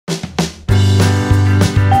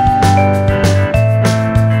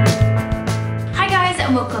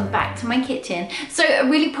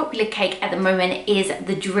popular cake at the moment is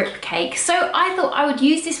the drip cake. So I thought I would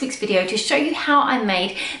use this week's video to show you how I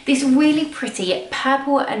made this really pretty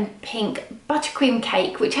purple and pink buttercream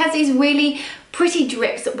cake, which has these really pretty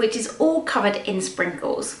drips, which is all covered in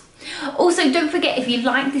sprinkles. Also, don't forget, if you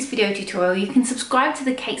like this video tutorial, you can subscribe to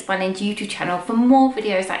the Cakes by Linda YouTube channel for more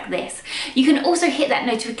videos like this. You can also hit that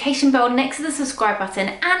notification bell next to the subscribe button,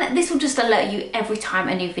 and this will just alert you every time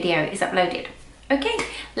a new video is uploaded. Okay,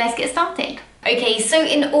 let's get started. Okay, so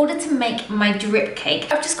in order to make my drip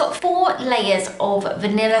cake, I've just got 4 layers of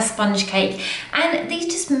vanilla sponge cake, and these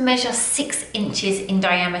just measure 6 inches in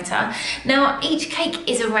diameter. Now, each cake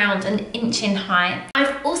is around 1 inch in height.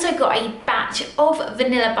 I've also got a batch of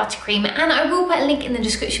vanilla buttercream, and I will put a link in the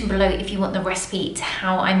description below if you want the recipe to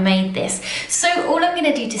how I made this. So all I'm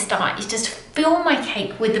gonna do to start is just fill my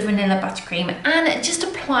cake with the vanilla buttercream and just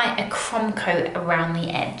apply a crumb coat around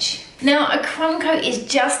the edge. Now, a crumb coat is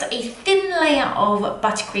just a thin layer of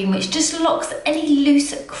buttercream which just locks any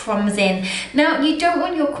loose crumbs in. Now, you don't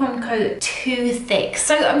want your crumb coat too thick,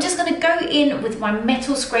 so I'm just going to go in with my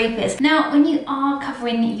metal scrapers. Now, when you are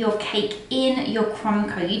covering your cake in your crumb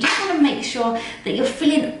coat, you just want to make sure that you're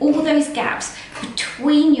filling all those gaps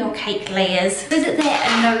between your cake layers so that there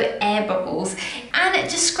are no air bubbles, and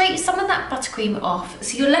just scrape some of that buttercream off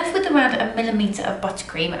so you're left with around 1 millimeter of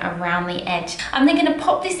buttercream around the edge. I'm then going to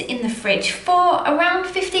pop this in the fridge for around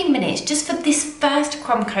 15 minutes just for this first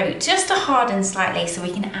crumb coat just to harden slightly so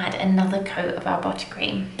we can add another coat of our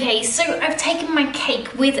buttercream. Okay, so I've taken my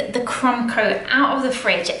cake with the crumb coat out of the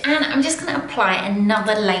fridge, and I'm just going to apply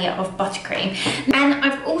another layer of buttercream, and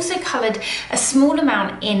I've also coloured a small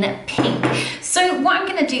amount in pink. So what I'm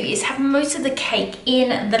going to do is have most of the cake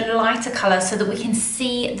in the lighter colour so that we can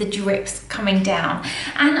see the drips coming down,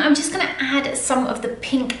 and I'm just going to add some of the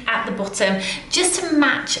pink at the bottom just to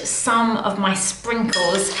match some of my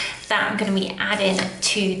sprinkles that I'm going to be adding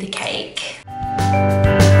to the cake.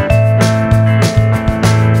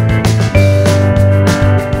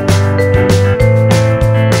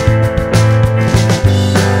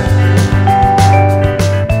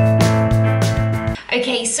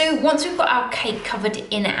 Okay, so once we've got our cake covered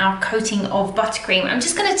in our coating of buttercream, I'm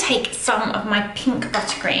just going to take some of my pink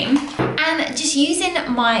buttercream and just using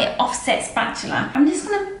my offset spatula, I'm just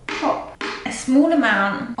going to pop a small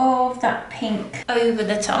amount of that pink over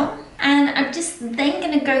the top, and I'm just then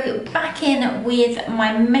going to go back in with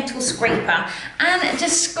my metal scraper and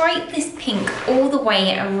just scrape this pink all the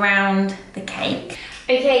way around the cake.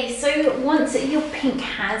 Okay, so once your pink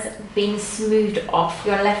has been smoothed off,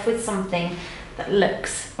 you're left with something that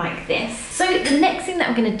looks like this. So the next thing that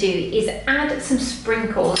I'm going to do is add some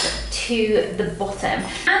sprinkles to the bottom,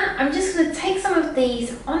 and I'm just going to take some of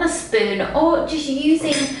these on a spoon or just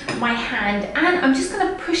using my hand, and I'm just going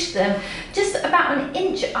to push them just about 1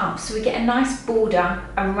 inch up so we get a nice border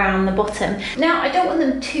around the bottom. Now, I don't want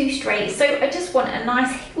them too straight, so I just want a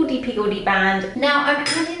nice higgledy-piggledy band. Now, I'm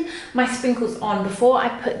adding my sprinkles on before I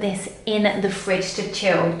put this in the fridge to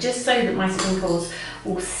chill, just so that my sprinkles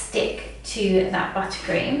will stick to that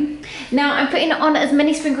buttercream. Now, I'm putting on as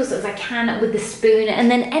many sprinkles as I can with the spoon, and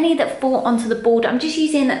then any that fall onto the board, I'm just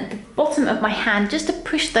using the bottom of my hand just to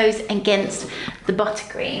push those against the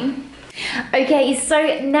buttercream. Okay,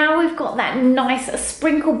 so now we've got that nice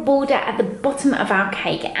sprinkle border at the bottom of our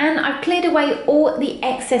cake, and I've cleared away all the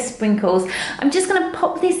excess sprinkles. I'm just going to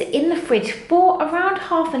pop this in the fridge for around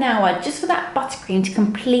half an hour just for that buttercream to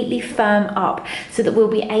completely firm up so that we'll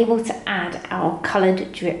be able to add our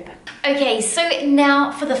coloured drip. Okay, so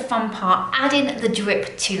now for the fun part, adding the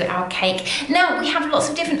drip to our cake. Now, we have lots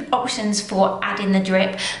of different options for adding the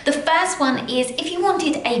drip. The first one is if you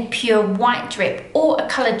wanted a pure white drip or a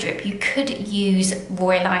coloured drip, you could use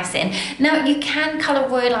royal icing. Now, you can colour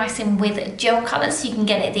royal icing with gel colours so you can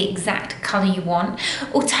get it the exact colour you want.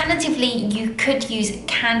 Alternatively, you could use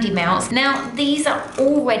candy melts. Now, these are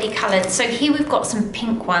already coloured, so here we've got some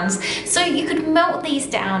pink ones. So you could melt these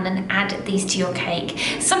down and add these to your cake.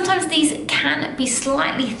 Sometimes these can be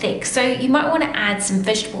slightly thick, so you might want to add some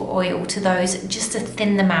vegetable oil to those just to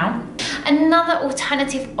thin them out. Another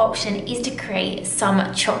alternative option is to create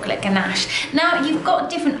some chocolate ganache. Now, you've got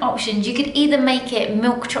different options. You could either make it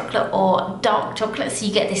milk chocolate or dark chocolate, so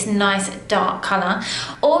you get this nice dark colour,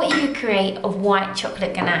 or you could create a white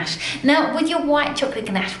chocolate ganache. Now, with your white chocolate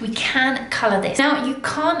ganache, we can colour this. Now, you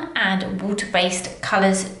can't add water-based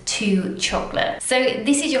colours to chocolate. So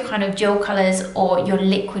this is your kind of gel colours or your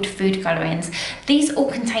liquid food colorings. These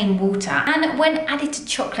all contain water, and when added to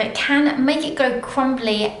chocolate can make it go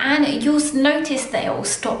crumbly, and you'll notice that it will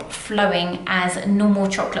stop flowing as normal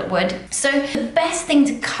chocolate would. So the best thing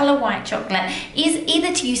to colour white chocolate is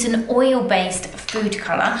either to use an oil-based food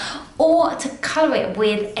colour, or to colour it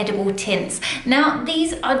with edible tints. Now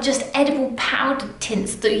these are just edible powdered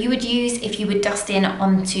tints that you would use if you were dusting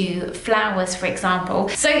onto flowers, for example.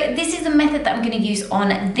 So this is the method that I'm going to use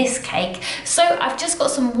on this cake. So I've just got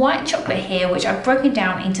some white chocolate here, which I've broken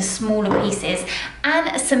down into smaller pieces,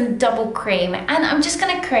 and some double cream, and I'm just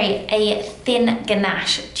going to create a thin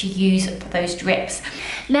ganache to use for those drips.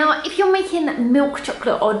 Now if you're making milk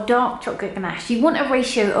chocolate or dark chocolate ganache, you want a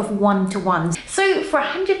ratio of 1 to 1. So for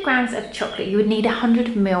 100 grams of chocolate you would need 100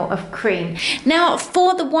 ml of cream. Now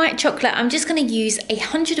for the white chocolate I'm just going to use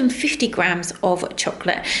 150 grams of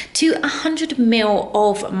chocolate to 100 ml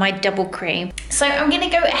of my double cream. So I'm going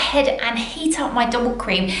to go ahead and heat up my double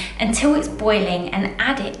cream until it's boiling and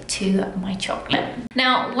add it to my chocolate.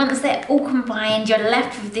 Now once they're all combined, you're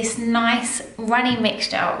left with this nice runny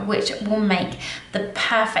mixture which will make the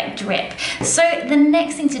perfect drip. So the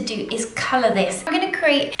next thing to do is colour this. I'm going to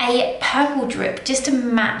create a purple drip just to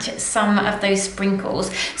match some of those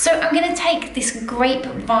sprinkles. So I'm going to take this grape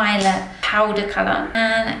violet powder colour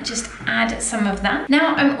and just add some of that.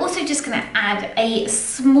 Now I'm also just going to add a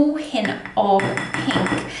small hint of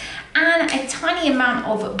pink and a tiny amount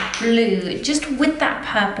of blue just with that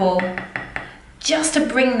purple, just to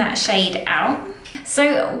bring that shade out.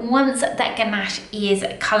 So once that ganache is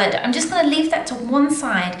coloured, I'm just going to leave that to one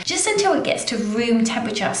side just until it gets to room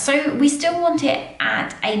temperature. So we still want it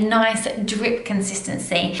at a nice drip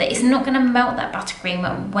consistency, but it's not going to melt that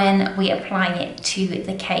buttercream when we apply it to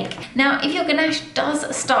the cake. Now if your ganache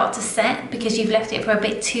does start to set because you've left it for a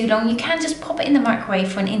bit too long, you can just pop it in the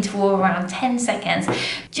microwave for an interval around 10 seconds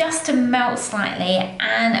just to melt slightly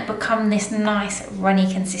and become this nice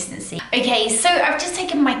runny consistency. Okay, so I've just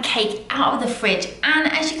taken my cake out of the fridge,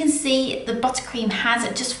 and as you can see the buttercream has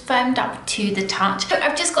just firmed up to the touch. So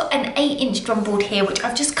I've just got an 8-inch drum board here which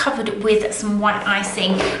I've just covered with some white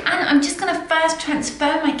icing, and I'm just going to first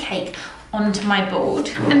transfer my cake onto my board.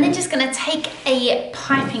 I'm then just going to take a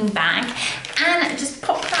piping bag and just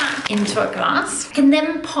pop that into a glass. I can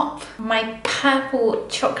then pop my purple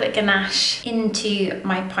chocolate ganache into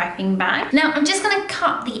my piping bag. Now I'm just going to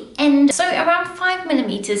cut the end, so around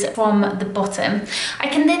 5mm from the bottom. I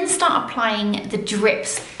can then start applying the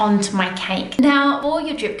drips onto my cake. Now for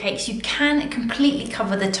your drip cakes you can completely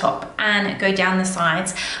cover the top and go down the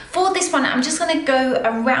sides. For this one I'm just going to go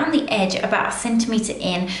around the edge about 1 centimetre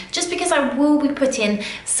in, just because I will be putting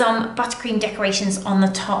some buttercream decorations on the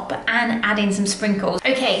top and adding some sprinkles.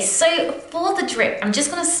 Okay, so for the drip I'm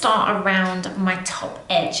just going to start around my top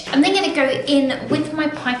edge. I'm then going to go in with my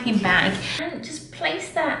piping bag and just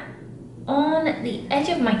place that on the edge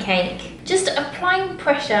of my cake, just applying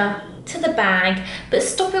pressure to the bag but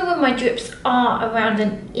stopping when my drips are around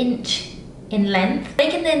 1 inch in length. They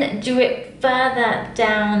can then drip further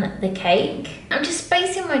down the cake. I'm just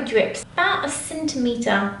spacing my drips about 1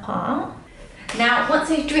 centimetre apart. Now once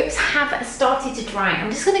those drips have started to dry, I'm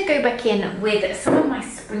just going to go back in with some of my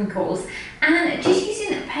sprinkles, and just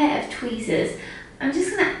using a pair of tweezers I'm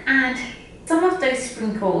just going to add some of those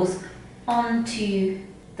sprinkles onto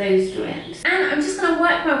those drips, and I'm just going to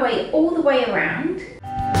work my way all the way around.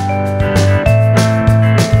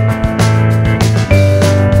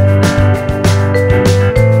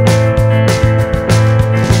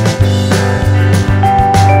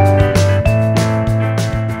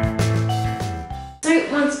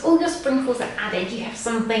 You have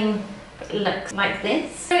something that looks like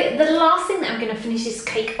this. So the last thing that I'm going to finish this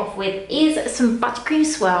cake off with is some buttercream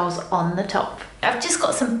swirls on the top. I've just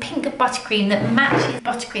got some pink buttercream that matches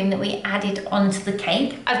buttercream that we added onto the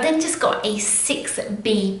cake. I've then just got a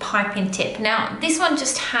 6B piping tip. Now this one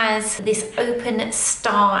just has this open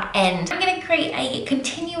star end. I'm going to create a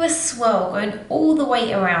continuous swirl going all the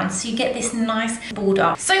way around so you get this nice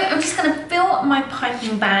border. So I'm just going to fill my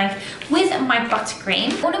piping bag with my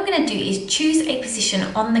buttercream. What I'm going to do is choose a position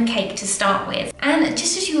on the cake to start with, and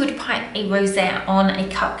just as you would pipe a rosette on a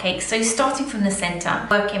cupcake, so starting from the center,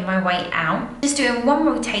 working my way out, just doing one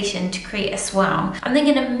rotation to create a swirl. I'm then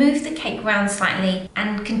going to move the cake around slightly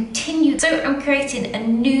and continue. So I'm creating a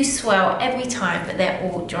new swirl every time, but they're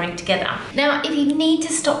all joined together. Now if you need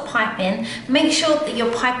to stop piping, make sure that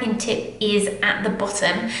your piping tip is at the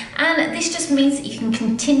bottom, and this just means that you can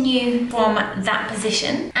continue from that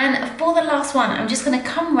position. And for the last one I'm just going to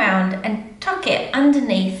come round and tuck it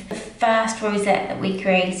underneath the first rosette that we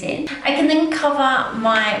created. I can then cover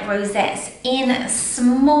my rosettes in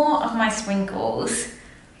some more of my sprinkles.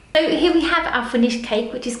 So here we have our finished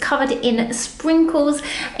cake, which is covered in sprinkles,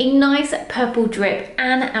 a nice purple drip,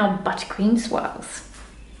 and our buttercream swirls.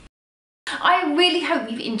 I really hope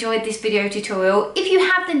you've enjoyed this video tutorial. If you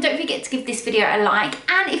have, then don't forget to give this video a like,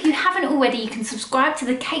 and if you haven't already, you can subscribe to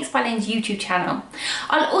the Cakes by Lynn's YouTube channel.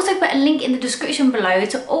 I'll also put a link in the description below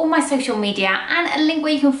to all my social media and a link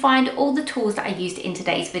where you can find all the tools that I used in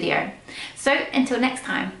today's video. So until next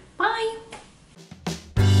time, bye!